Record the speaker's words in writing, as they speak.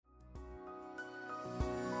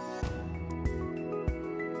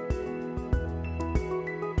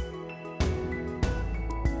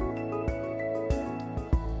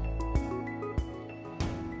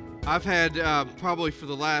I've had probably for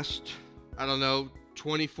the last,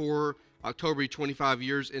 24, October 25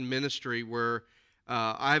 years in ministry where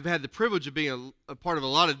I've had the privilege of being a part of a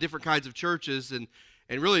lot of different kinds of churches, and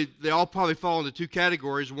really they all probably fall into two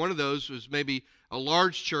categories. One of those was maybe a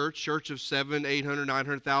large church of 700, 800,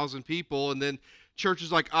 900,000 people, and then churches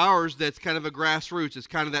like ours that's kind of a grassroots. It's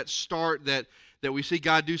kind of that start that we see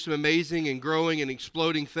God do some amazing and growing and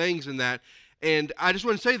exploding things in that. And I just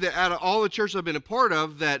want to say that out of all the churches I've been a part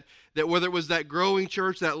of, that whether it was that growing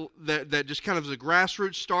church that just kind of was a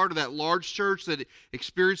grassroots start, or that large church that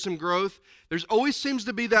experienced some growth, there's always seems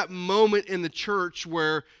to be that moment in the church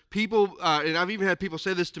where people, and I've even had people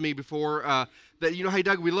say this to me before, that, hey,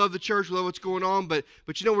 Doug, we love the church, we love what's going on, but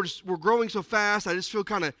we're growing so fast, I just feel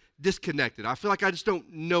kind of disconnected. I feel like I just don't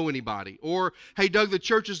know anybody. Or, hey, Doug, the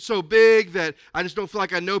church is so big that I just don't feel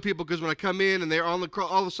like I know people, because when I come in and they're on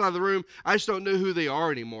the side of the room, I just don't know who they are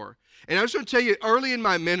anymore. And I just want to tell you, early in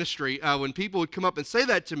my ministry, when people would come up and say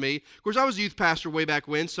that to me, of course, I was a youth pastor way back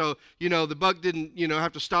when, so, the buck didn't,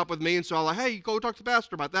 have to stop with me, and so I was like, hey, go talk to the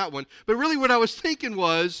pastor about that one. But really what I was thinking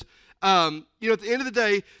was, at the end of the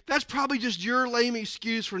day, that's probably just your lame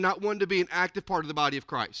excuse for not wanting to be an active part of the body of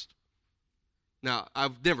Christ. Now,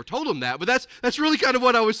 I've never told them that, but that's really kind of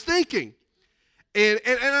what I was thinking. And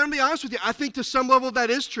I'm going to be honest with you, I think to some level that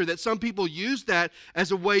is true, that some people use that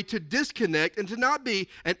as a way to disconnect and to not be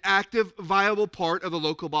an active, viable part of the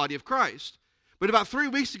local body of Christ. But about 3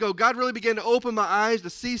 weeks ago, God really began to open my eyes to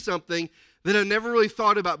see something that I never really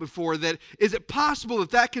thought about before, that is it possible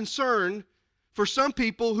that concern for some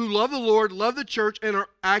people who love the Lord, love the church, and are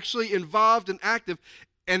actually involved and active,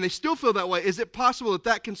 and they still feel that way, is it possible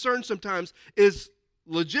that concern sometimes is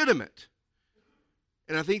legitimate?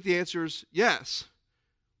 And I think the answer is yes,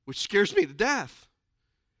 which scares me to death,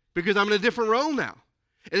 because I'm in a different role now.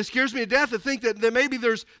 And it scares me to death to think that maybe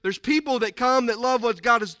there's people that come that love what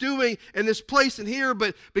God is doing in this place and here,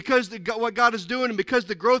 but because what God is doing and because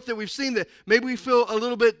the growth that we've seen, that maybe we feel a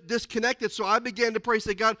little bit disconnected. So I began to pray,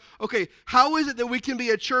 say, God, okay, how is it that we can be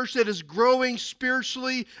a church that is growing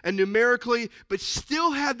spiritually and numerically, but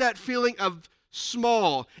still have that feeling of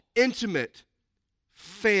small, intimate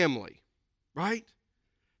family, right?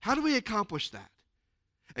 How do we accomplish that?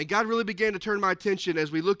 And God really began to turn my attention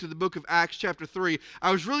as we looked at the book of Acts chapter 3.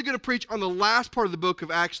 I was really going to preach on the last part of the book of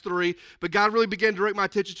Acts 3, but God really began to direct my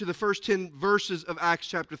attention to the first 10 verses of Acts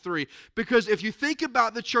chapter 3. Because if you think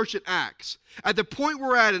about the church at Acts, at the point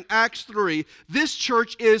we're at in Acts 3, this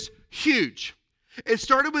church is huge. It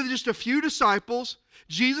started with just a few disciples.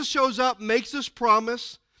 Jesus shows up, makes this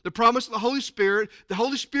promise, the promise of the Holy Spirit. The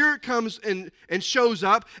Holy Spirit comes and shows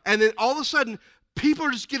up, and then all of a sudden, people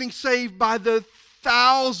are just getting saved by the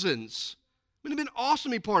thousands. It would have been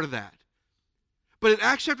awesome to be part of that. But in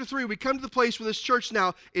Acts chapter 3, we come to the place where this church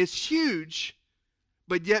now is huge,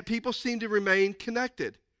 but yet people seem to remain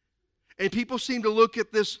connected. And people seem to look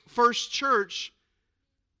at this first church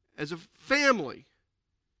as a family.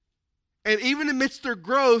 And even amidst their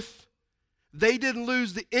growth, they didn't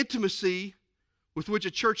lose the intimacy with which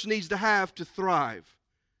a church needs to have to thrive.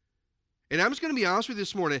 And I'm just going to be honest with you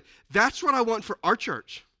this morning, that's what I want for our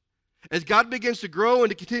church. As God begins to grow and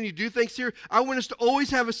to continue to do things here, I want us to always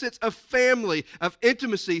have a sense of family, of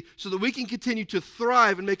intimacy, so that we can continue to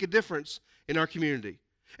thrive and make a difference in our community.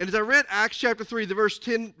 And as I read Acts chapter 3, the verse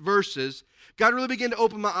 10 verses, God really began to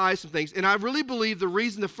open my eyes to things. And I really believe the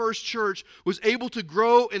reason the first church was able to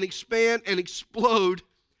grow and expand and explode,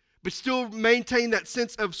 but still maintain that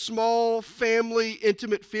sense of small, family,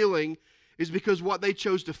 intimate feeling, is because what they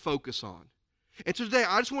chose to focus on. And so today,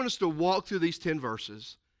 I just want us to walk through these 10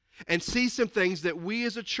 verses and see some things that we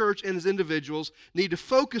as a church and as individuals need to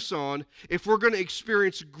focus on if we're going to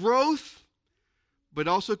experience growth, but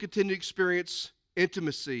also continue to experience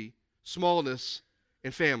intimacy, smallness,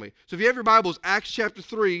 and family. So if you have your Bibles, Acts chapter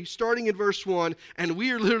 3, starting in verse 1, and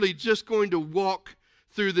we are literally just going to walk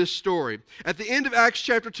through this story. At the end of Acts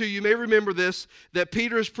chapter 2, you may remember this, that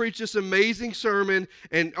Peter has preached this amazing sermon,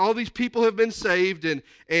 and all these people have been saved, and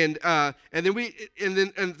then at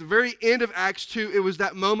the very end of Acts 2, it was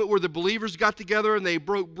that moment where the believers got together and they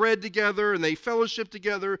broke bread together and they fellowshiped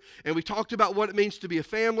together, and we talked about what it means to be a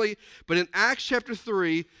family. But in Acts chapter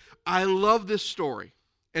 3, I love this story,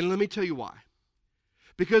 and let me tell you why.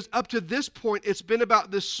 Because up to this point, it's been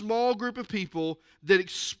about this small group of people that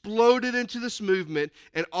exploded into this movement,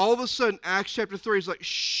 and all of a sudden, Acts chapter 3 is like,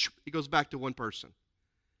 shh, it goes back to one person.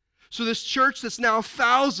 So this church that's now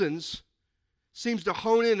thousands seems to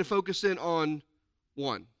hone in and focus in on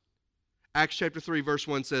one. Acts chapter 3, verse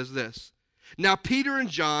 1 says this: Now Peter and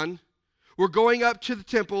John were going up to the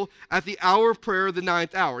temple at the hour of prayer, the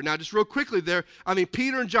 9th hour. Now, just real quickly there,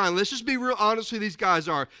 Peter and John, let's just be real honest who these guys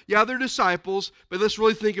are. Yeah, they're disciples, but let's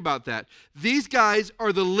really think about that. These guys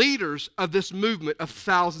are the leaders of this movement of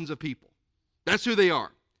thousands of people. That's who they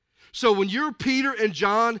are. So when you're Peter and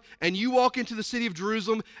John and you walk into the city of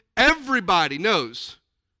Jerusalem, everybody knows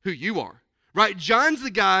who you are. Right? John's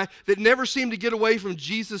the guy that never seemed to get away from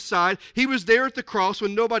Jesus' side. He was there at the cross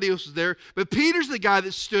when nobody else was there. But Peter's the guy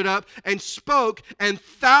that stood up and spoke, and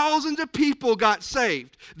thousands of people got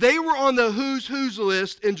saved. They were on the who's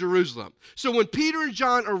list in Jerusalem. So when Peter and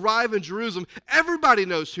John arrive in Jerusalem, everybody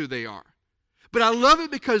knows who they are. But I love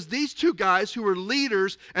it because these two guys who were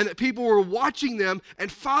leaders and that people were watching them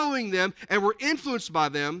and following them and were influenced by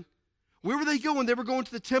them, where were they going? They were going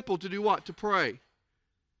to the temple to do what? To pray.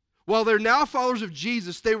 While they're now followers of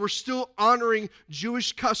Jesus, they were still honoring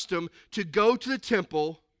Jewish custom to go to the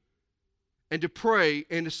temple and to pray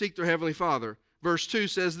and to seek their Heavenly Father. Verse 2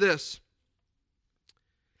 says this,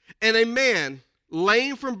 "And a man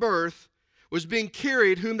lame from birth was being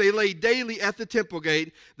carried, whom they laid daily at the temple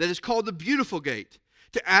gate, that is called the Beautiful Gate,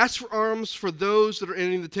 to ask for alms for those that are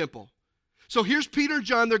entering the temple." So here's Peter and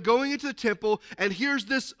John. They're going into the temple, and here's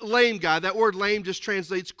this lame guy. That word lame just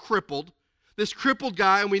translates crippled. This crippled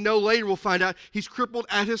guy, and we know later we'll find out, he's crippled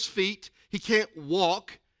at his feet. He can't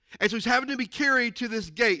walk. And so he's having to be carried to this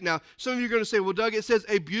gate. Now, some of you are going to say, well, Doug, it says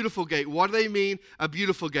a beautiful gate. What do they mean, a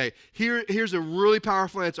beautiful gate? Here's a really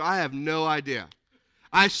powerful answer. I have no idea.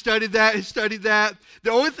 I studied that and studied that.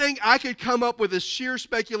 The only thing I could come up with is sheer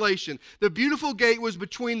speculation. The beautiful gate was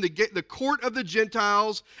between the court of the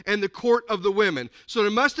Gentiles and the court of the women. So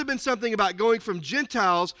there must have been something about going from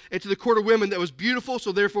Gentiles into the court of women that was beautiful,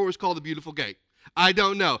 so therefore it was called the beautiful gate. I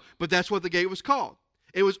don't know, but that's what the gate was called.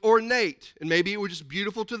 It was ornate, and maybe it was just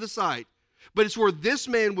beautiful to the sight. But it's where this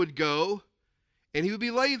man would go, and he would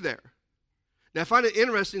be laid there. Now, I find it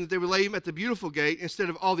interesting that they would lay him at the beautiful gate instead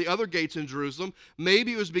of all the other gates in Jerusalem.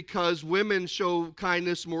 Maybe it was because women show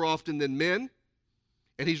kindness more often than men,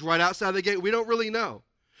 and he's right outside the gate. We don't really know.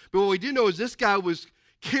 But what we do know is this guy was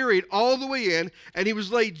carried all the way in, and he was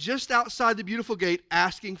laid just outside the beautiful gate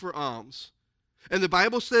asking for alms. And the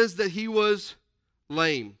Bible says that he was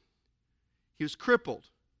lame. He was crippled.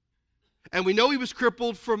 And we know he was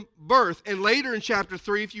crippled from birth. And later in chapter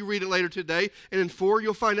 3, if you read it later today, and in 4,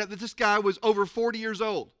 you'll find out that this guy was over 40 years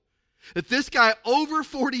old. That this guy over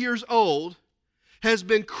 40 years old has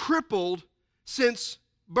been crippled since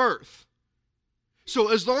birth. So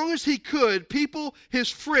as long as he could, people, his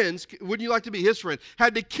friends, wouldn't you like to be his friend,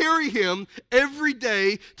 had to carry him every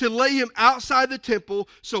day to lay him outside the temple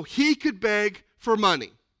so he could beg for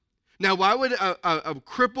money. Now, why would a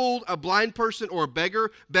crippled, a blind person, or a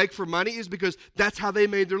beggar beg for money? Is because that's how they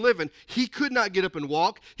made their living. He could not get up and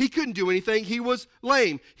walk. He couldn't do anything. He was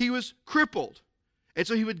lame. He was crippled. And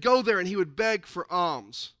so he would go there and he would beg for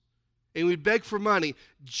alms. And he would beg for money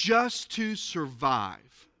just to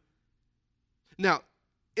survive. Now,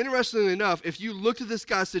 interestingly enough, if you looked at this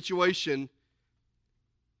guy's situation,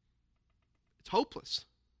 it's hopeless.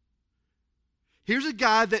 Here's a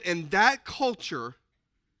guy that in that culture,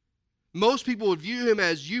 most people would view him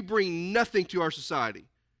as, you bring nothing to our society.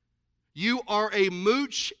 You are a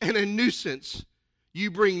mooch and a nuisance.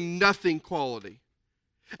 You bring nothing quality.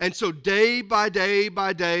 And so day by day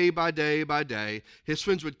by day by day by day, his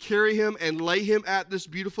friends would carry him and lay him at this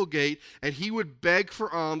beautiful gate, and he would beg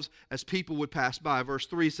for alms as people would pass by. Verse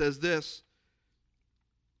 3 says this,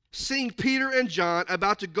 "Seeing Peter and John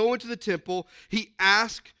about to go into the temple, he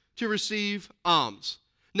asked to receive alms."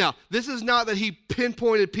 Now, this is not that he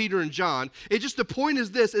pinpointed Peter and John. The point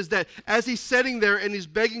is this, is that as he's sitting there and he's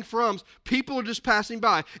begging for alms, people are just passing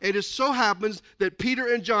by. And it just so happens that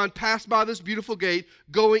Peter and John pass by this beautiful gate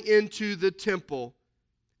going into the temple,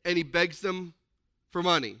 and he begs them for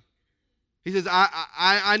money. He says,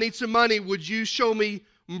 I need some money. Would you show me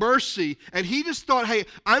mercy? And he just thought, hey,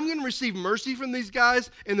 I'm going to receive mercy from these guys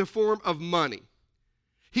in the form of money.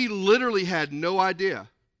 He literally had no idea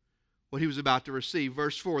what he was about to receive.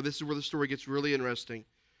 Verse 4, this is where the story gets really interesting.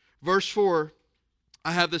 Verse 4,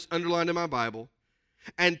 I have this underlined in my Bible.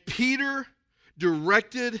 "And Peter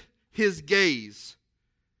directed his gaze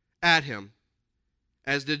at him,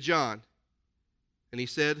 as did John. And he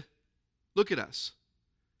said, 'Look at us.'"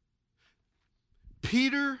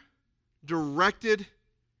 Peter directed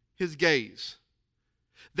his gaze.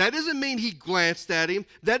 That doesn't mean he glanced at him.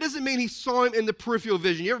 That doesn't mean he saw him in the peripheral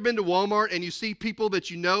vision. You ever been to Walmart and you see people that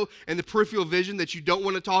you know in the peripheral vision that you don't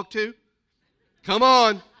want to talk to? Come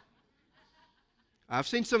on. I've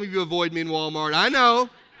seen some of you avoid me in Walmart. I know.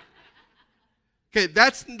 Okay,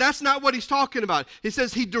 that's not what he's talking about. He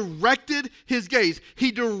says he directed his gaze.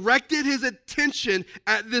 He directed his attention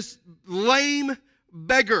at this lame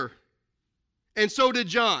beggar. And so did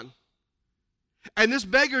John. And this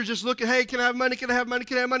beggar is just looking, hey, can I have money? Can I have money?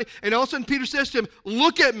 Can I have money? And all of a sudden Peter says to him,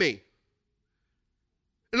 look at me.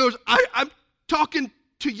 In other words, I'm talking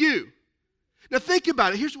to you. Now think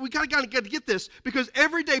about it. We got to get this, because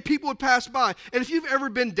every day people would pass by. And if you've ever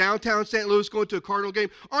been downtown St. Louis going to a Cardinal game,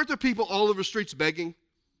 aren't there people all over the streets begging?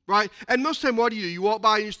 Right? And most of the time, what do? You walk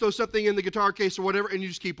by and you just throw something in the guitar case or whatever, and you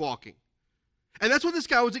just keep walking. And that's what this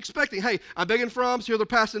guy was expecting. Hey, I'm begging for alms. Here they're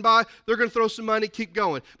passing by. They're going to throw some money. Keep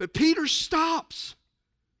going. But Peter stops.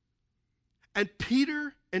 And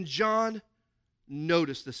Peter and John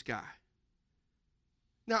notice this guy.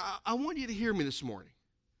 Now, I want you to hear me this morning.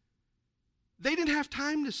 They didn't have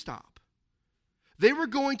time to stop. They were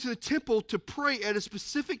going to the temple to pray at a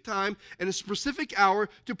specific time and a specific hour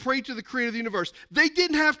to pray to the Creator of the universe. They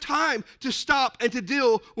didn't have time to stop and to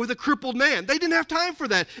deal with a crippled man. They didn't have time for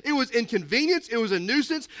that. It was inconvenience, it was a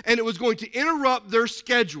nuisance, and it was going to interrupt their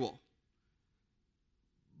schedule.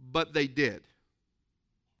 But they did.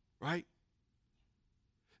 Right?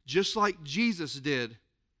 Just like Jesus did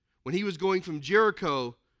when he was going from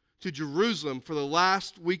Jericho to Jerusalem for the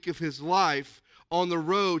last week of his life. On the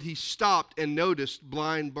road, he stopped and noticed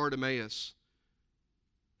blind Bartimaeus.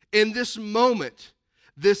 In this moment,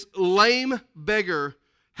 this lame beggar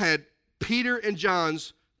had Peter and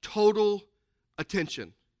John's total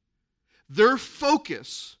attention. Their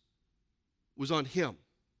focus was on him.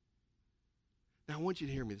 Now, I want you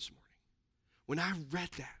to hear me this morning. When I read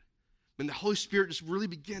that, when the Holy Spirit just really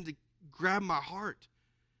began to grab my heart,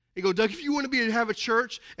 and go, Doug, if you want to have a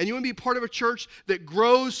church, and you want to be part of a church that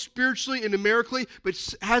grows spiritually and numerically, but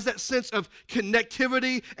has that sense of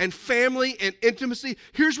connectivity and family and intimacy,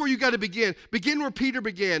 here's where you got to begin. Begin where Peter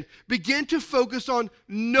began. Begin to focus on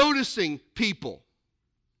noticing people.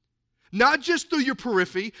 Not just through your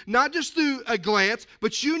periphery, not just through a glance,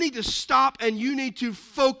 but you need to stop and you need to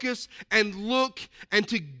focus and look and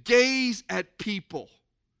to gaze at people.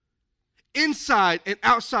 Inside and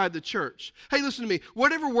outside the church. Hey, listen to me.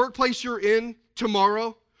 Whatever workplace you're in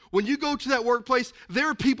tomorrow, when you go to that workplace, there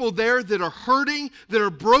are people there that are hurting, that are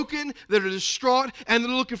broken, that are distraught, and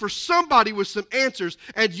they're looking for somebody with some answers.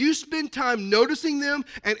 And you spend time noticing them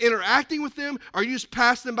and interacting with them, or you just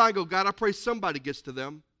pass them by and go, God, I pray somebody gets to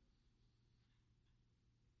them.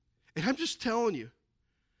 And I'm just telling you,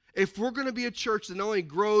 if we're going to be a church that not only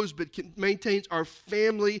grows but maintains our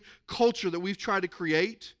family culture that we've tried to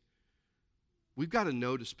create, we've got to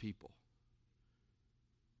notice people.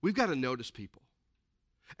 We've got to notice people.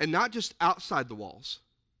 And not just outside the walls,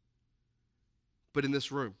 but in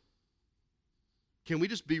this room. Can we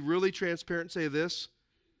just be really transparent and say this?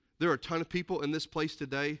 There are a ton of people in this place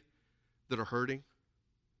today that are hurting.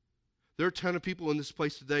 There are a ton of people in this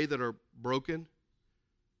place today that are broken.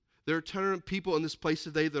 There are a ton of people in this place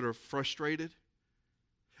today that are frustrated.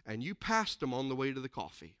 And you passed them on the way to the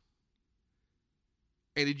coffee.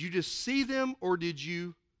 And did you just see them or did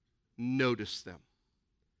you notice them?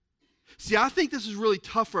 See, I think this is really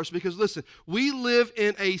tough for us because, listen, we live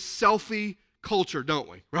in a selfie culture, don't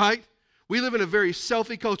we? Right? We live in a very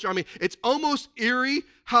selfie culture. I mean, it's almost eerie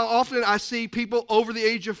how often I see people over the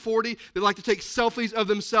age of 40 that like to take selfies of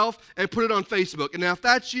themselves and put it on Facebook. And now if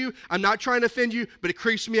that's you, I'm not trying to offend you, but it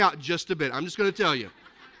creeps me out just a bit. I'm just going to tell you.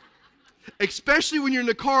 Especially when you're in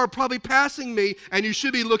the car probably passing me and you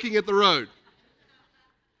should be looking at the road.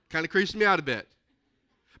 Kind of creeps me out a bit.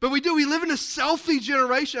 But we do. We live in a selfie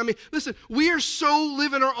generation. I mean, listen, we are so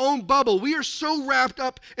live in our own bubble. We are so wrapped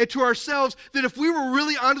up into ourselves that if we were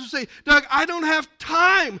really honest and say, Doug, I don't have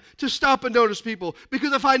time to stop and notice people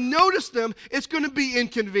because if I notice them, it's going to be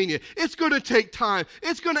inconvenient. It's going to take time.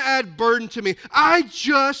 It's going to add burden to me. I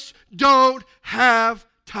just don't have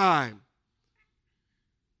time.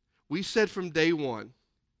 We said from day one,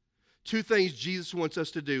 two things Jesus wants us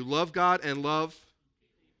to do: love God and love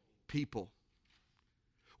people.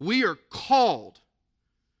 We are called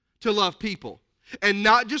to love people. And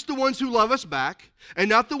not just the ones who love us back, and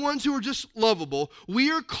not the ones who are just lovable. We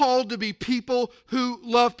are called to be people who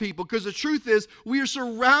love people. Because the truth is, we are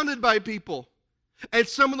surrounded by people. And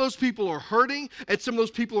some of those people are hurting, and some of those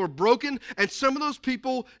people are broken, and some of those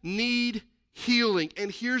people need healing. And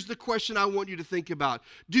here's the question I want you to think about.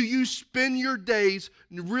 Do you spend your days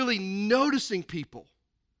really noticing people?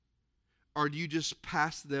 Or do you just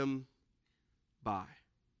pass them by?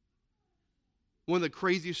 One of the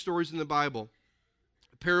craziest stories in the Bible,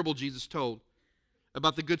 a parable Jesus told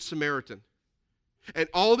about the Good Samaritan. And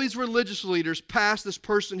all these religious leaders passed this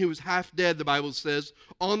person who was half dead, the Bible says,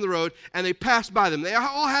 on the road, and they passed by them. They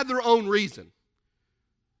all had their own reason.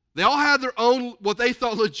 They all had their own, what they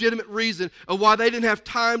thought, legitimate reason of why they didn't have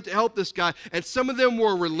time to help this guy. And some of them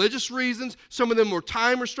were religious reasons. Some of them were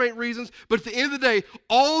time restraint reasons. But at the end of the day,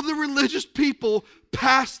 all the religious people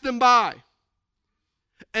passed them by.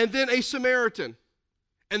 And then a Samaritan.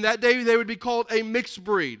 And that day they would be called a mixed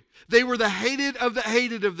breed. They were the hated of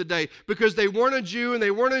the day because they weren't a Jew and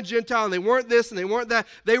they weren't a Gentile and they weren't this and they weren't that.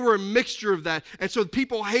 They were a mixture of that. And so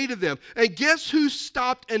people hated them. And guess who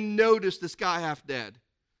stopped and noticed this guy half dead?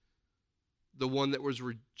 The one that was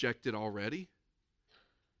rejected already.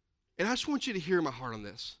 And I just want you to hear my heart on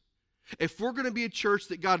this. If we're going to be a church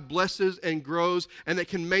that God blesses and grows and that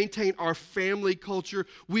can maintain our family culture,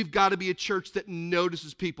 we've got to be a church that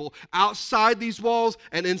notices people outside these walls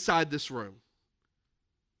and inside this room.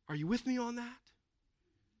 Are you with me on that?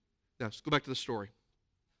 Now, let's go back to the story.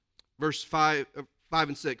 Verse 5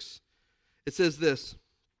 and 6. It says this.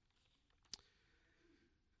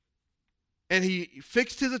 And he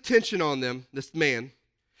fixed his attention on them, this man,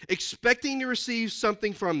 expecting to receive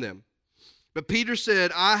something from them. But Peter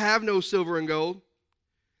said, I have no silver and gold,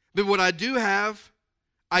 but what I do have,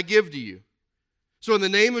 I give to you. So in the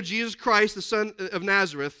name of Jesus Christ, the Son of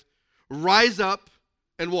Nazareth, rise up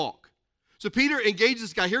and walk. So Peter engages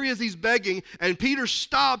this guy. Here he is, he's begging, and Peter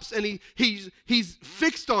stops, and he's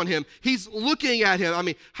fixed on him. He's looking at him. I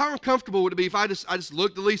mean, how uncomfortable would it be if I just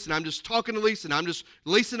looked at Lisa, and I'm just talking to Lisa, and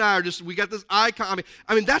Lisa and I are just, we got this icon.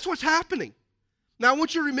 I mean, that's what's happening. Now, I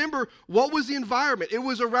want you to remember, what was the environment? It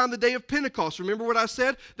was around the day of Pentecost. Remember what I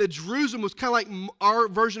said? That Jerusalem was kind of like our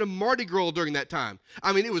version of Mardi Gras during that time.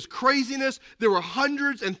 I mean, it was craziness. There were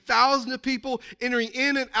hundreds and thousands of people entering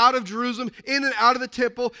in and out of Jerusalem, in and out of the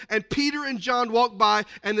temple. And Peter and John walk by,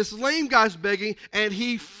 and this lame guy's begging, and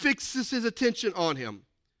he fixes his attention on him.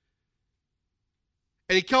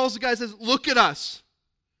 And he calls the guy and says, look at us.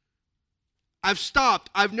 I've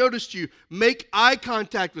stopped. I've noticed you. Make eye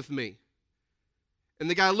contact with me. And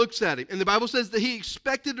the guy looks at him. And the Bible says that he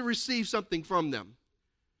expected to receive something from them.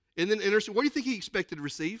 And then, what do you think he expected to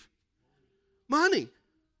receive? Money.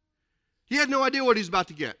 He had no idea what he was about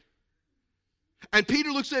to get. And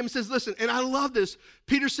Peter looks at him and says, listen, and I love this.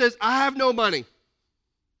 Peter says, I have no money,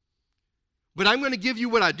 but I'm going to give you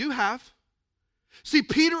what I do have. See,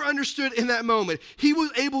 Peter understood in that moment. He was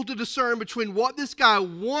able to discern between what this guy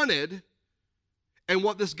wanted and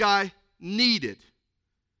what this guy needed.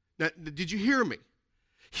 Now, did you hear me?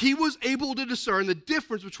 He was able to discern the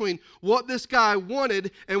difference between what this guy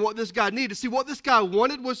wanted and what this guy needed. See, what this guy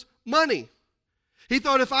wanted was money. He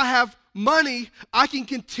thought, if I have money, I can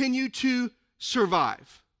continue to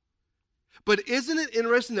survive. But isn't it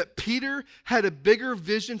interesting that Peter had a bigger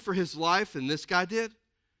vision for his life than this guy did?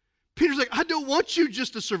 Peter's like, I don't want you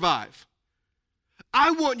just to survive.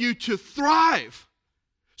 I want you to thrive.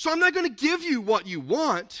 So I'm not going to give you what you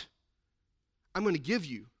want. I'm going to give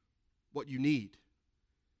you what you need.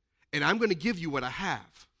 And I'm going to give you what I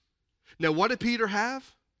have. Now, what did Peter have?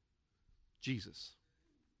 Jesus.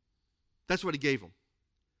 That's what he gave him.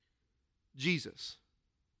 Jesus.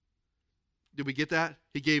 Did we get that?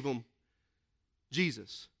 He gave him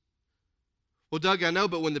Jesus. Well, Doug, I know,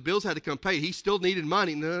 but when the bills had to come paid, he still needed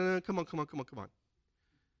money. No, come on.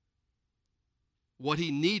 What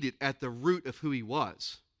he needed at the root of who he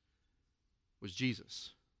was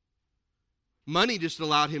Jesus. Money just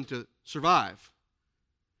allowed him to survive.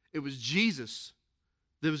 It was Jesus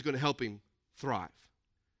that was going to help him thrive.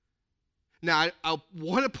 Now, I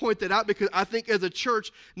want to point that out because I think as a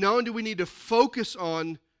church, not only do we need to focus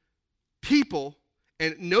on people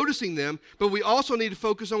and noticing them, but we also need to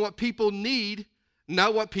focus on what people need,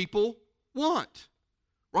 not what people want,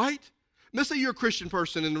 right? Let's say you're a Christian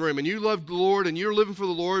person in the room and you love the Lord and you're living for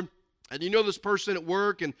the Lord, and you know this person at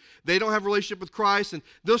work and they don't have a relationship with Christ, and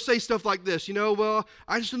they'll say stuff like this, well,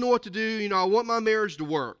 I just don't know what to do. I want my marriage to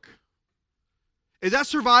work. Is that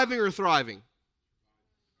surviving or thriving?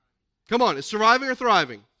 Come on, is surviving or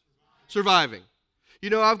thriving? Surviving.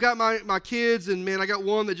 I've got my kids, and man, I got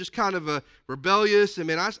one that just kind of rebellious, and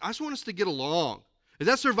man, I just want us to get along. Is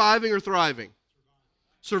that surviving or thriving?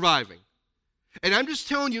 Surviving. And I'm just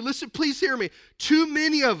telling you, listen, please hear me. Too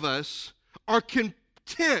many of us are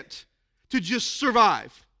content to just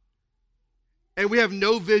survive. And we have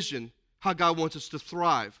no vision how God wants us to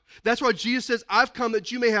thrive. That's why Jesus says, I've come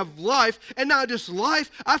that you may have life, and not just life,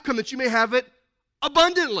 I've come that you may have it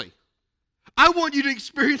abundantly. I want you to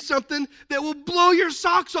experience something that will blow your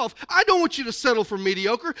socks off. I don't want you to settle for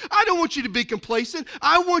mediocre. I don't want you to be complacent.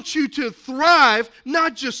 I want you to thrive,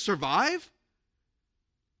 not just survive.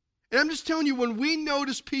 And I'm just telling you, when we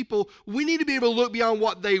notice people, we need to be able to look beyond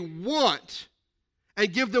what they want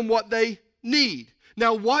and give them what they need.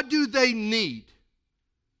 Now, what do they need?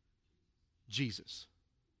 Jesus.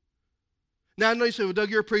 Now, I know you say, well,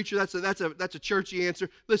 Doug, you're a preacher. That's a churchy answer.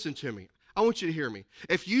 Listen to me. I want you to hear me.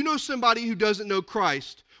 If you know somebody who doesn't know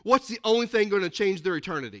Christ, what's the only thing going to change their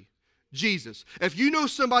eternity? Jesus. If you know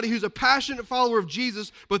somebody who's a passionate follower of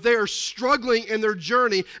Jesus, but they are struggling in their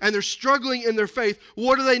journey and they're struggling in their faith,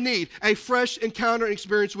 what do they need? A fresh encounter and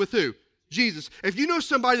experience with who? Jesus. If you know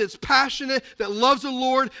somebody that's passionate, that loves the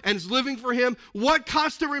Lord and is living for Him, what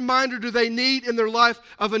constant reminder do they need in their life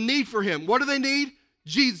of a need for Him? What do they need?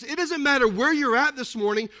 Jesus. It doesn't matter where you're at this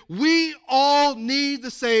morning. We all need the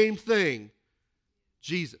same thing.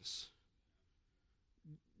 Jesus.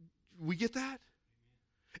 We get that?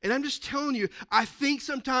 And I'm just telling you, I think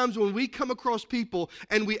sometimes when we come across people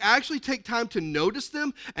and we actually take time to notice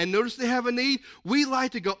them and notice they have a need, we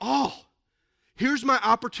like to go, oh, here's my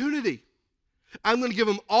opportunity. I'm going to give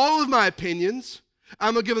them all of my opinions.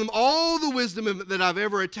 I'm going to give them all the wisdom that I've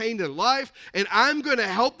ever attained in life, and I'm going to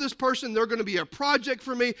help this person. They're going to be a project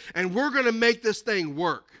for me, and we're going to make this thing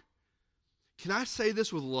work. Can I say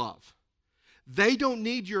this with love? They don't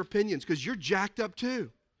need your opinions because you're jacked up too.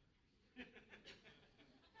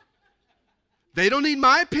 They don't need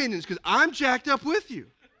my opinions because I'm jacked up with you.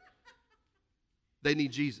 They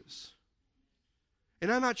need Jesus. And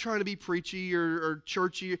I'm not trying to be preachy or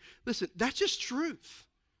churchy. Listen, that's just truth.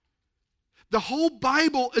 The whole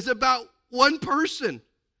Bible is about one person.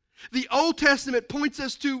 The Old Testament points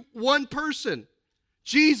us to one person,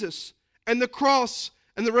 Jesus, and the cross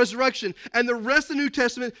and the resurrection. And the rest of the New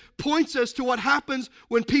Testament points us to what happens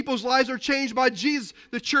when people's lives are changed by Jesus.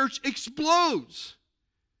 The church explodes.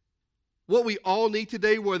 What we all need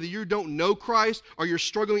today, whether you don't know Christ or you're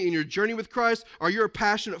struggling in your journey with Christ or you're a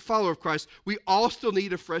passionate follower of Christ, we all still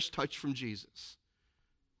need a fresh touch from Jesus.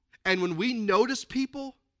 And when we notice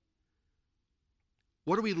people,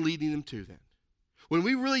 what are we leading them to then? When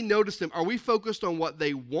we really notice them, are we focused on what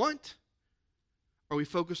they want? Or are we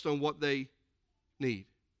focused on what they need?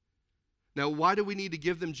 Now, why do we need to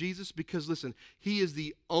give them Jesus? Because, listen, He is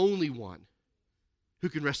the only one who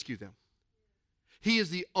can rescue them. He is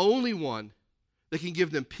the only one that can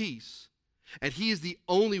give them peace. And He is the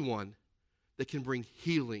only one that can bring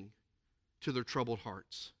healing to their troubled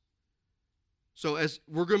hearts. So as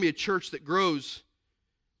we're going to be a church that grows,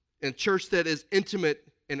 and a church that is intimate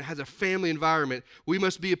and has a family environment, we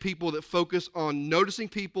must be a people that focus on noticing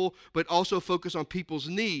people, but also focus on people's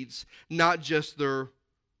needs, not just their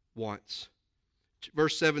wants.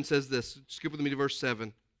 Verse 7 says this. Skip with me to verse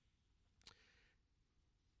 7.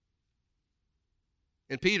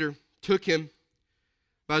 And Peter took him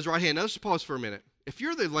by his right hand. Now, let's just pause for a minute. If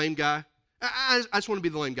you're the lame guy, I just want to be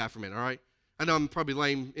the lame guy for a minute, all right? I know I'm probably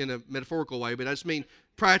lame in a metaphorical way, but I just mean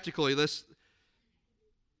practically.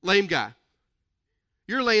 Lame guy.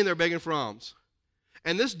 You're laying there begging for alms.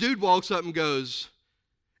 And this dude walks up and goes,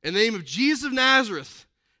 in the name of Jesus of Nazareth,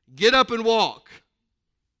 get up and walk.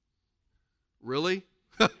 Really?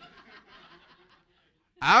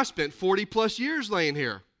 I spent 40 plus years laying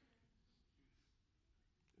here.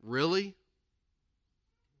 Really?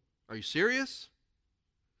 Are you serious?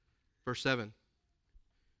 Verse 7.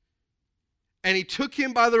 And he took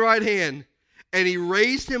him by the right hand, and he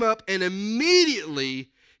raised him up, and immediately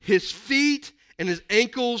his feet and his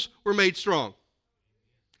ankles were made strong.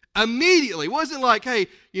 Immediately. It wasn't like, hey,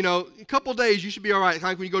 a couple days you should be all right.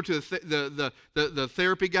 Like when you go to the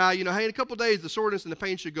therapy guy, hey, in a couple days the soreness and the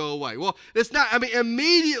pain should go away. Well, it's not.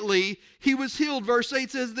 Immediately he was healed. Verse 8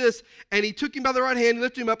 says this, and he took him by the right hand and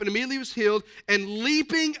lifted him up, and immediately he was healed. And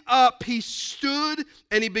leaping up, he stood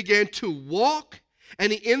and he began to walk,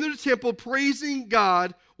 and he entered the temple praising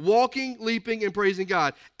God, walking, leaping, and praising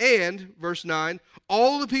God. And, verse 9,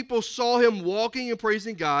 all the people saw him walking and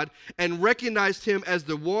praising God and recognized him as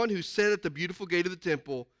the one who sat at the beautiful gate of the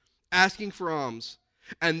temple asking for alms.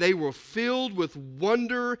 And they were filled with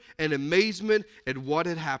wonder and amazement at what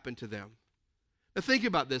had happened to them. Now think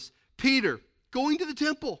about this. Peter, going to the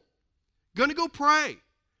temple, going to go pray,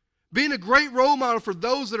 being a great role model for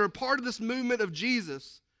those that are part of this movement of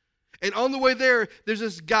Jesus. And on the way there, there's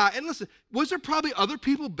this guy. And listen, was there probably other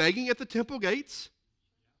people begging at the temple gates?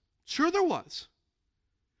 Sure there was.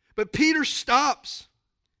 But Peter stops,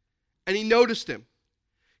 and he noticed him.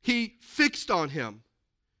 He fixed on him.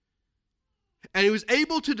 And he was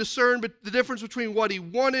able to discern the difference between what he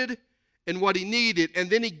wanted and what he needed. And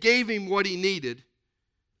then he gave him what he needed.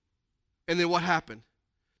 And then what happened?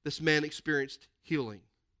 This man experienced healing.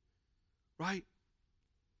 Right?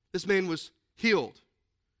 This man was healed.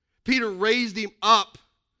 Peter raised him up,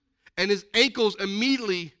 and his ankles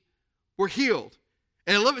immediately were healed.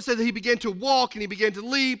 And I love it says that he began to walk, and he began to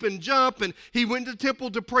leap and jump, and he went to the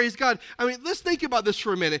temple to praise God. Let's think about this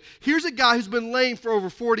for a minute. Here's a guy who's been lame for over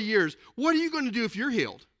 40 years. What are you going to do if you're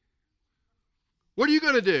healed? What are you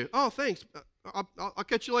going to do? Oh, thanks. I'll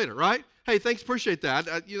catch you later, right? Hey, thanks, appreciate that.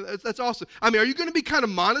 That's awesome. I mean, are you going to be kind of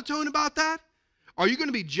monotone about that? Are you going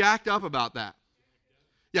to be jacked up about that?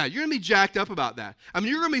 Yeah, you're going to be jacked up about that. I mean,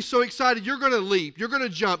 you're going to be so excited, you're going to leap, you're going to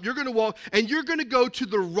jump, you're going to walk, and you're going to go to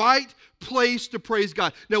the right place to praise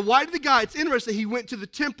God. Now, why did the guy, it's interesting, he went to the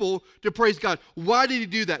temple to praise God. Why did he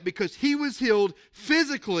do that? Because he was healed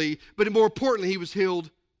physically, but more importantly, he was healed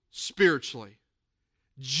spiritually.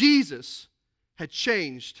 Jesus had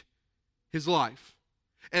changed his life.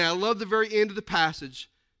 And I love the very end of the passage,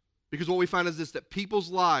 because what we find is this, that people's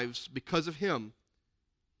lives, because of him,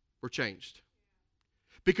 were changed.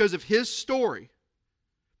 Because of his story,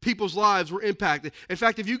 people's lives were impacted. In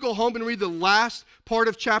fact, if you go home and read the last part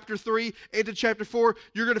of chapter 3 into chapter 4,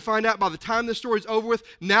 you're going to find out by the time this story is over with,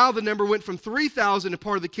 now the number went from 3,000 a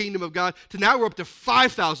part of the kingdom of God to now we're up to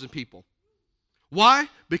 5,000 people. Why?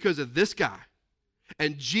 Because of this guy.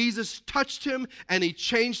 And Jesus touched him and he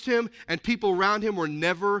changed him, and people around him were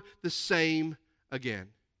never the same again.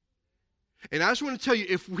 And I just want to tell you,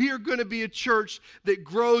 if we are going to be a church that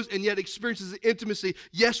grows and yet experiences intimacy,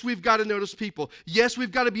 yes, we've got to notice people. Yes,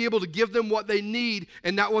 we've got to be able to give them what they need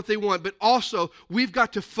and not what they want. But also, we've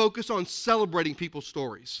got to focus on celebrating people's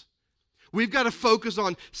stories. We've got to focus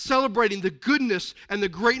on celebrating the goodness and the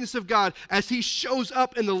greatness of God as he shows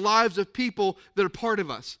up in the lives of people that are part of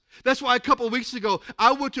us. That's why a couple of weeks ago,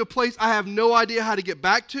 I went to a place I have no idea how to get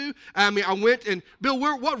back to. I went and, Bill,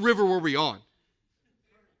 what river were we on?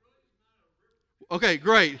 Okay,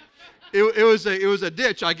 great. It was a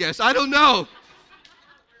ditch, I guess. I don't know.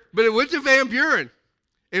 But it went to Van Buren.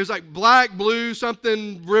 It was like black, blue,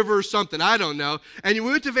 something, river, something. I don't know. And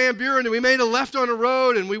we went to Van Buren, and we made a left on a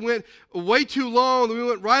road, and we went way too long. We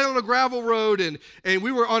went right on a gravel road, and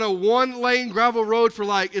we were on a one-lane gravel road for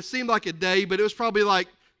it seemed like a day, but it was probably like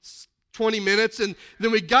 20 minutes. And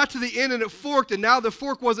then we got to the end, and it forked, and now the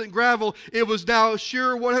fork wasn't gravel. It was now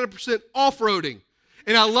sure 100% off-roading.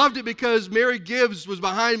 And I loved it because Mary Gibbs was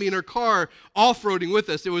behind me in her car off-roading with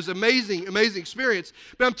us. It was amazing, amazing experience.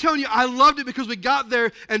 But I'm telling you, I loved it because we got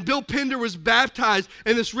there and Bill Pender was baptized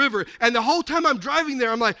in this river. And the whole time I'm driving there,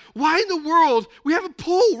 I'm like, why in the world? We have a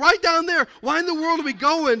pool right down there. Why in the world are we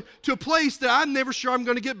going to a place that I'm never sure I'm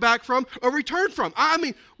going to get back from or return from? I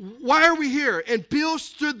mean, why are we here? And Bill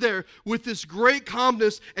stood there with this great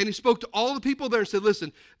calmness, and he spoke to all the people there and said,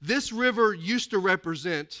 listen, this river used to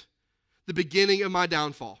represent the beginning of my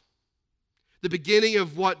downfall, the beginning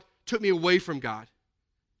of what took me away from God.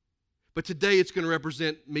 But today it's going to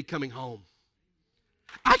represent me coming home.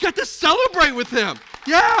 I got to celebrate with him.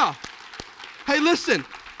 Yeah. Hey, listen,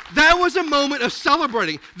 that was a moment of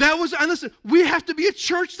celebrating. And listen, we have to be a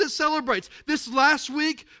church that celebrates. This last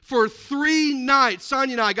week, for 3 nights,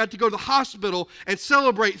 Sonia and I got to go to the hospital and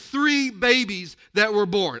celebrate 3 babies that were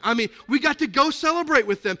born. I mean, we got to go celebrate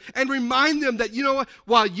with them and remind them that, you know what,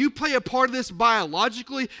 while you play a part of this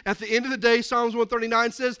biologically, at the end of the day, Psalms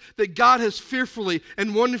 139 says that God has fearfully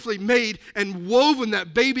and wonderfully made and woven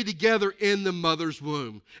that baby together in the mother's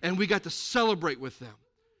womb. And we got to celebrate with them.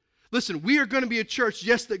 Listen, we are going to be a church,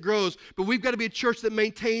 yes, that grows, but we've got to be a church that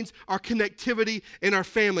maintains our connectivity in our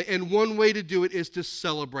family. And one way to do it is to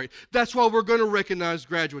celebrate. That's why we're going to recognize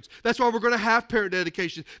graduates. That's why we're going to have parent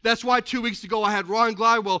dedication. That's why 2 weeks ago I had Ron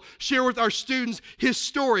Glidewell share with our students his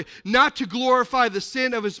story, not to glorify the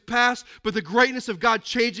sin of his past, but the greatness of God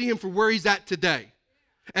changing him for where he's at today.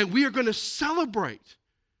 And we are going to celebrate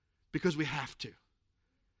because we have to.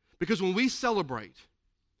 Because when we celebrate,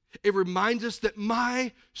 it reminds us that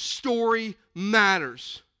my story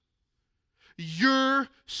matters. Your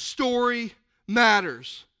story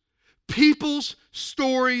matters. People's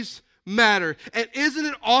stories matter. And isn't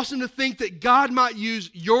it awesome to think that God might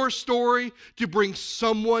use your story to bring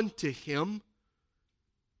someone to him?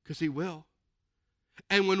 Because he will.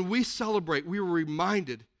 And when we celebrate, we were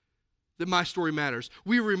reminded that my story matters.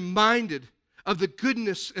 We were reminded of the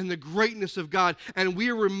goodness and the greatness of God. And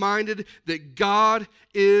we are reminded that God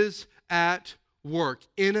is at work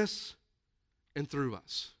in us and through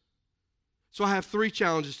us. So I have 3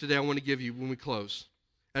 challenges today I want to give you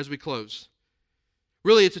as we close.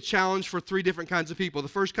 Really, it's a challenge for 3 different kinds of people. The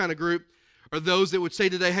first kind of group are those that would say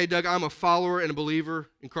today, hey, Doug, I'm a follower and a believer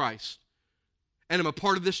in Christ. And I'm a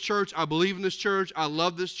part of this church. I believe in this church. I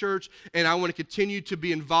love this church. And I want to continue to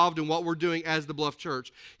be involved in what we're doing as the Bluff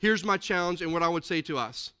Church. Here's my challenge and what I would say to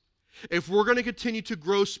us. If we're going to continue to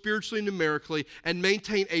grow spiritually and numerically and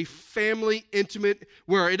maintain a family intimate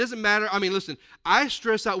where it doesn't matter. I mean, listen, I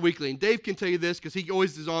stress out weekly. And Dave can tell you this because he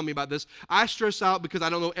always is on me about this. I stress out because I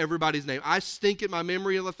don't know everybody's name. I stink at my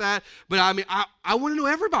memory of that. But I mean, I want to know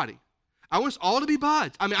everybody. I want us all to be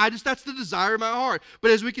buds. I mean, that's the desire of my heart.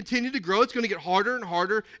 But as we continue to grow, it's going to get harder and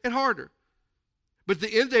harder and harder. But at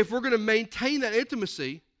the end of the day, if we're going to maintain that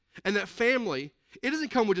intimacy and that family, it doesn't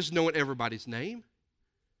come with just knowing everybody's name.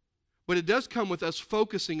 But it does come with us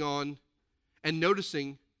focusing on and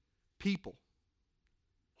noticing people.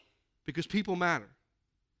 Because people matter.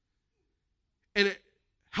 And it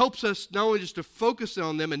helps us not only just to focus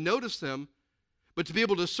on them and notice them, but to be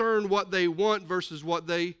able to discern what they want versus what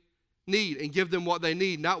they need and give them what they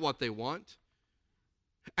need, not what they want.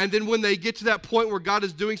 And then when they get to that point where God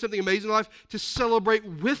is doing something amazing in life, to celebrate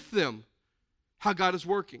with them how God is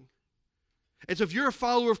working. And so if you're a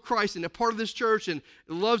follower of Christ and a part of this church and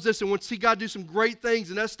loves this and wants to see God do some great things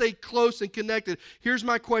and us stay close and connected, here's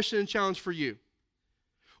my question and challenge for you.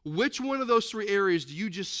 Which one of those three areas do you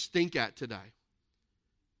just stink at today?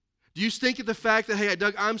 Do you stink at the fact that, hey,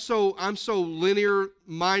 Doug, I'm so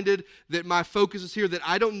linear-minded that my focus is here that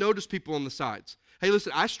I don't notice people on the sides? Hey,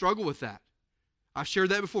 listen, I struggle with that. I've shared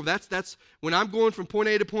that before. That's when I'm going from point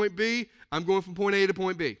A to point B, I'm going from point A to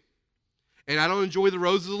point B. And I don't enjoy the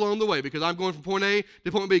roses along the way because I'm going from point A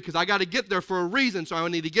to point B because I got to get there for a reason, so I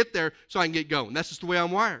need to get there so I can get going. That's just the way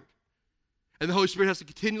I'm wired. And the Holy Spirit has to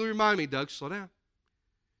continually remind me, Doug, slow down.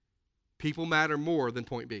 People matter more than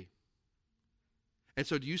point B. And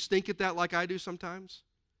so do you stink at that like I do sometimes?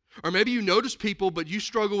 Or maybe you notice people, but you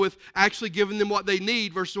struggle with actually giving them what they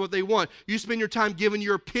need versus what they want. You spend your time giving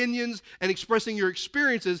your opinions and expressing your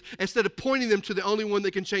experiences instead of pointing them to the only one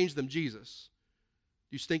that can change them, Jesus.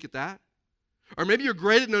 Do you stink at that? Or maybe you're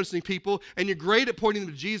great at noticing people and you're great at pointing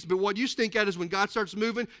them to Jesus, but what you stink at is when God starts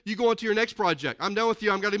moving, you go on to your next project. I'm done with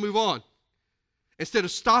you, I'm got to move on. Instead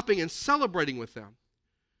of stopping and celebrating with them.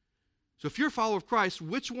 So if you're a follower of Christ,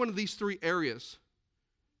 which one of these three areas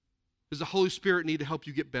does the Holy Spirit need to help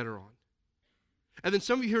you get better on? And then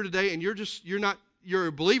some of you here today, and you're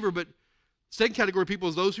a believer, but second category of people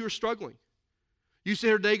is those who are struggling. You sit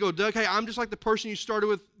here today, go, Doug, hey, I'm just like the person you started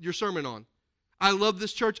with your sermon on. I love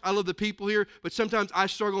this church, I love the people here, but sometimes I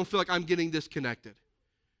struggle and feel like I'm getting disconnected.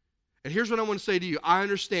 And here's what I want to say to you. I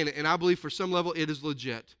understand it, and I believe for some level it is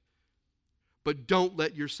legit. But don't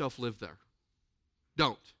let yourself live there.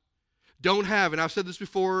 Don't. Don't have, and I've said this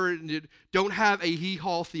before, don't have a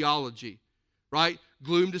hee-haw theology, right?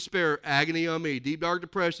 Gloom, despair, agony on me, deep, dark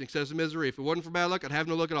depression, excessive misery. If it wasn't for bad luck, I'd have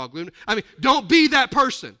no luck at all. Don't be that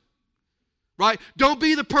person, right? Don't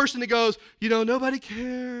be the person that goes, nobody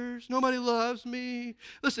cares, nobody loves me.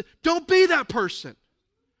 Listen, don't be that person.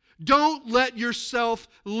 Don't let yourself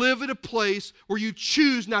live in a place where you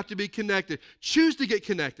choose not to be connected. Choose to get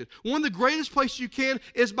connected. One of the greatest places you can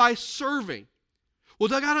is by serving. Well,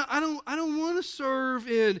 Doug, I don't want to serve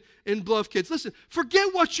in Bluff Kids. Listen,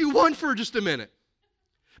 forget what you want for just a minute.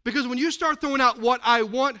 Because when you start throwing out what I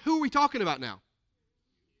want, who are we talking about now?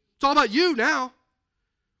 It's all about you now.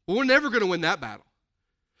 Well, we're never going to win that battle.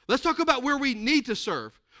 Let's talk about where we need to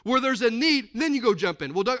serve. Where there's a need, then you go jump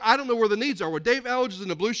in. Well, Doug, I don't know where the needs are. Well, Dave Elledge is in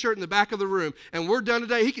the blue shirt in the back of the room, and we're done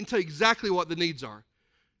today. He can tell you exactly what the needs are.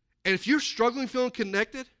 And if you're struggling, feeling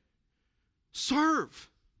connected, serve.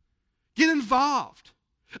 Get involved.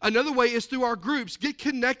 Another way is through our groups. Get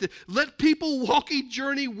connected. Let people walk a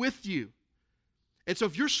journey with you. And so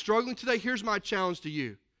if you're struggling today, here's my challenge to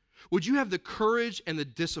you. Would you have the courage and the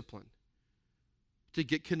discipline to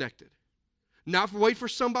get connected? Not wait for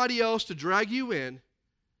somebody else to drag you in,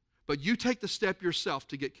 but you take the step yourself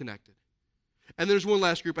to get connected. And there's one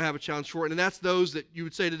last group I have a challenge for, and that's those that you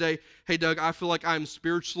would say today, hey, Doug, I feel like I'm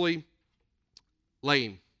spiritually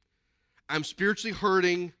lame. I'm spiritually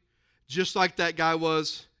hurting just like that guy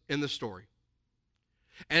was in the story.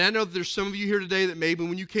 And I know that there's some of you here today that maybe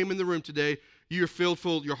when you came in the room today, your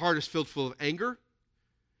heart is filled full of anger.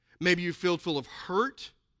 Maybe you're filled full of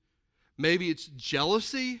hurt. Maybe it's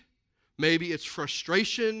jealousy. Maybe it's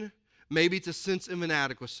frustration. Maybe it's a sense of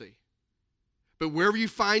inadequacy. But wherever you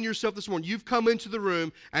find yourself this morning, you've come into the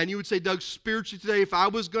room and you would say, Doug, spiritually today, if I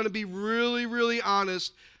was going to be really, really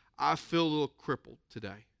honest, I feel a little crippled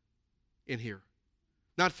today in here.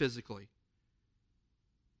 Not physically,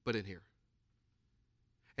 but in here.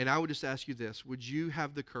 And I would just ask you this. Would you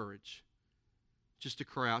have the courage just to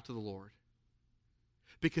cry out to the Lord?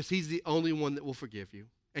 Because He's the only one that will forgive you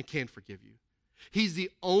and can forgive you. He's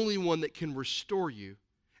the only one that can restore you.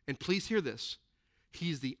 And please hear this.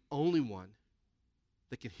 He's the only one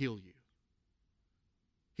that can heal you.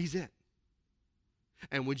 He's it.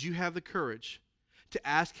 And would you have the courage to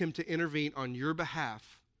ask Him to intervene on your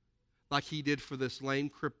behalf like He did for this lame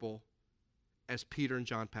cripple as Peter and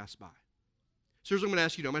John passed by? So here's what I'm going to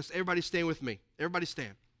ask you to do. I'm going to ask everybody stand with me. Everybody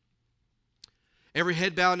stand. Every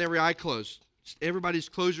head bowed and every eye closed. Just everybody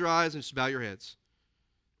just close your eyes and just bow your heads.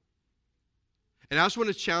 And I just want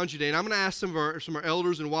to challenge you today, and I'm going to ask some of our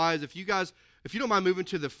elders and wives, if you don't mind moving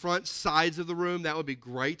to the front sides of the room, that would be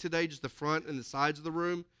great today, just the front and the sides of the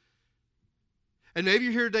room. And maybe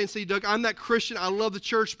you're here today and say, Doug, I'm that Christian, I love the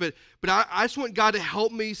church, but I just want God to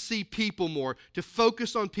help me see people more, to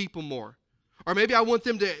focus on people more. Or maybe I want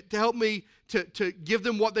them to help me to give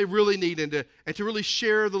them what they really need and to really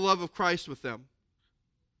share the love of Christ with them.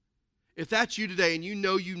 If that's you today and you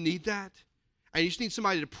know you need that, and you just need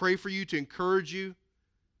somebody to pray for you, to encourage you,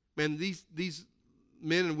 man, these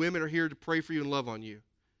men and women are here to pray for you and love on you.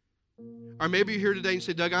 Or maybe you're here today and you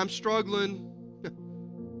say, Doug, I'm struggling.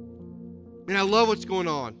 Man, I love what's going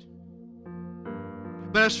on.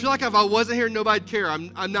 But I just feel like if I wasn't here, nobody'd care.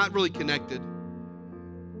 I'm not really connected. And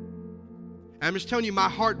I'm just telling you, my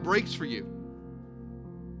heart breaks for you.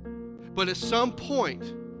 But at some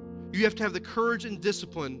point, you have to have the courage and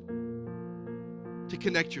discipline to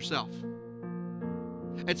connect yourself.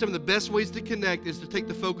 And some of the best ways to connect is to take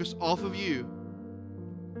the focus off of you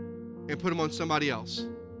and put them on somebody else.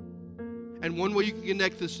 And one way you can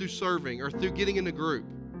connect is through serving or through getting in a group.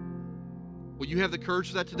 Will you have the courage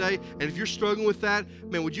for that today? And if you're struggling with that,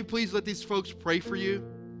 man, would you please let these folks pray for you?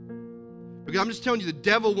 Because I'm just telling you, the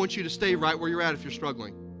devil wants you to stay right where you're at if you're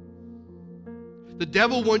struggling. The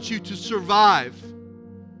devil wants you to survive.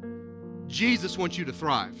 Jesus wants you to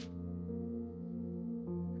thrive.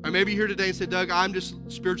 Or maybe you're here today and say, Doug, I'm just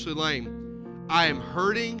spiritually lame. I am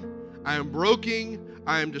hurting. I am broken.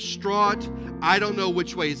 I am distraught. I don't know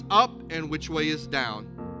which way is up and which way is down.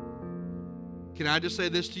 Can I just say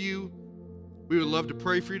this to you? We would love to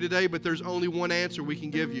pray for you today, but there's only one answer we can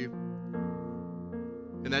give you.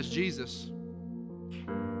 And that's Jesus.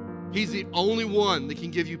 He's the only one that can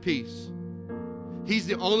give you peace. He's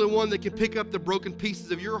the only one that can pick up the broken pieces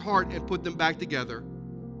of your heart and put them back together.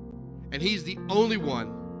 And He's the only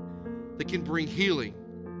one that can bring healing.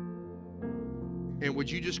 And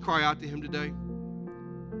would you just cry out to Him today?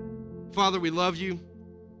 Father, we love you.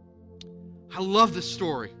 I love this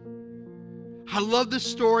story. I love this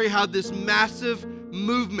story, how this massive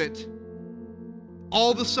movement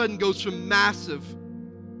all of a sudden goes from massive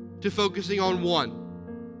to focusing on one.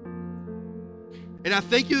 And I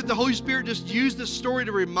thank you that the Holy Spirit just used this story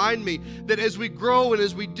to remind me that as we grow and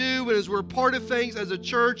as we do and as we're part of things as a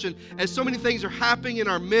church and as so many things are happening in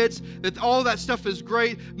our midst, that all that stuff is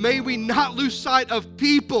great. May we not lose sight of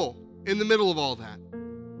people in the middle of all that.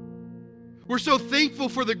 We're so thankful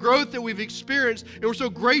for the growth that we've experienced, and we're so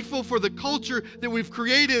grateful for the culture that we've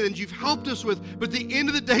created and you've helped us with. But at the end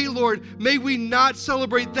of the day, Lord, may we not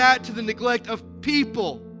celebrate that to the neglect of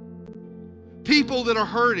people. People that are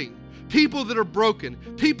hurting, people that are broken,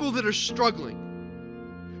 people that are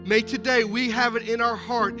struggling. May today we have it in our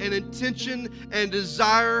heart an intention and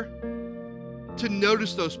desire to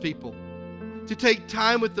notice those people, to take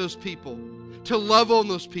time with those people, to love on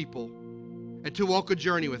those people, and to walk a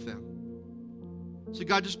journey with them. So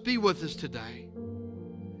God, just be with us today.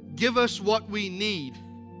 Give us what we need,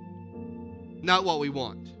 not what we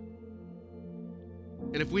want.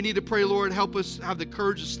 And if we need to pray, Lord, help us have the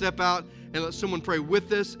courage to step out and let someone pray with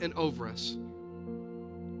us and over us.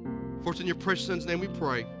 For it's in your precious Son's name we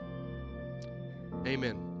pray.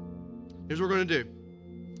 Amen. Here's what we're going to do.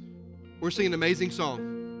 We're singing an amazing song.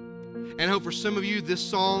 And I hope for some of you, this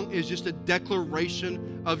song is just a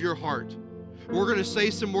declaration of your heart. We're going to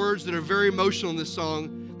say some words that are very emotional in this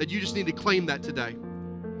song that you just need to claim that today.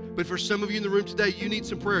 But for some of you in the room today, you need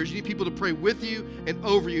some prayers. You need people to pray with you and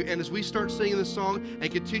over you. And as we start singing this song and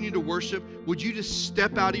continue to worship, would you just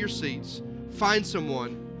step out of your seats, find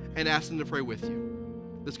someone, and ask them to pray with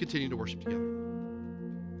you? Let's continue to worship together.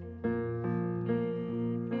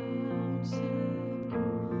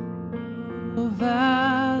 No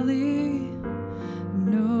valley,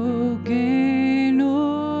 no gain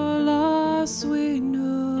or loss we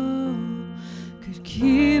know could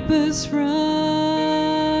keep us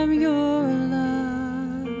from your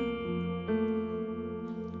love.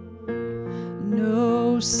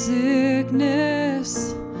 No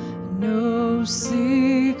sickness, no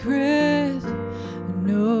secret,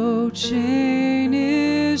 no chain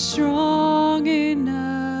is strong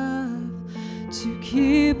enough to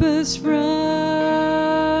keep us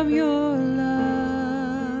from your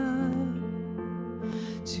love,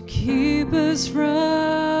 to keep us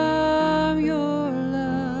from your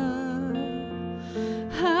love.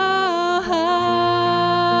 How high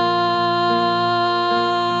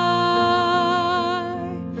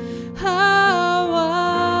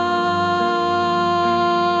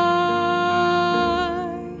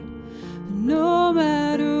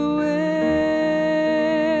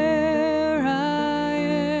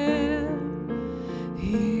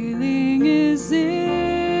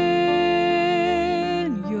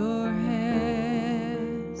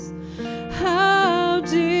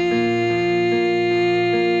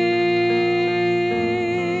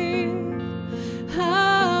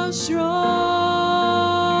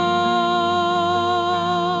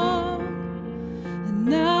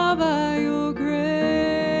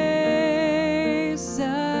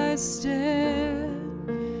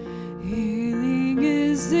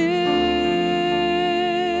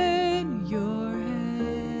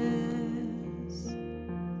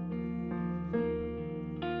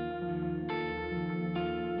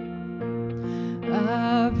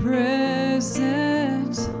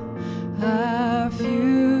present, our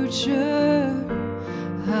future,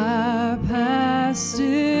 our past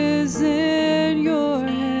is in your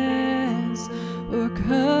hands. We're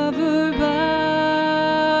covered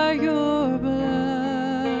by your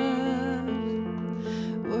blood.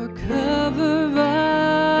 We're covered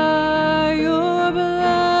by your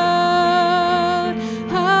blood.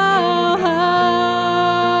 How high,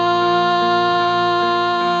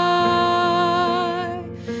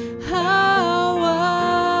 how wide,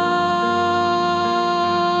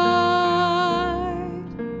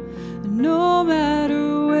 no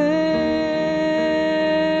matter where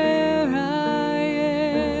I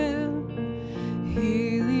am,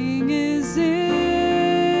 healing is in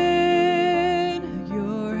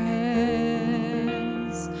your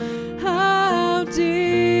hands. How deep,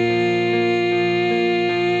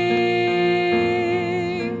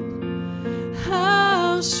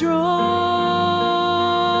 how strong,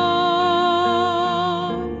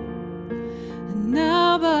 and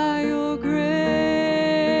now by your grace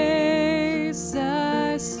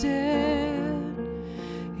I stand.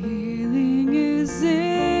 Healing is in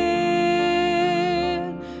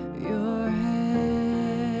your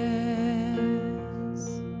hands.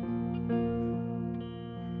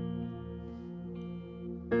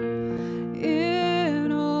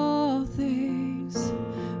 In all things,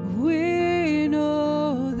 we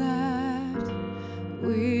know that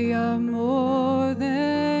we are more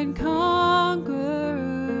than conquerors.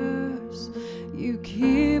 You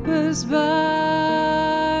keep us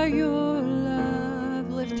by your love.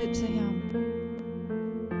 Lift it to Him.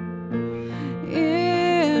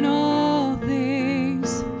 In all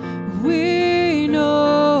things, we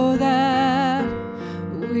know that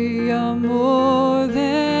we are more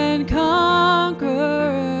than conquerors.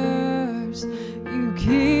 You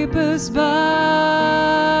keep us by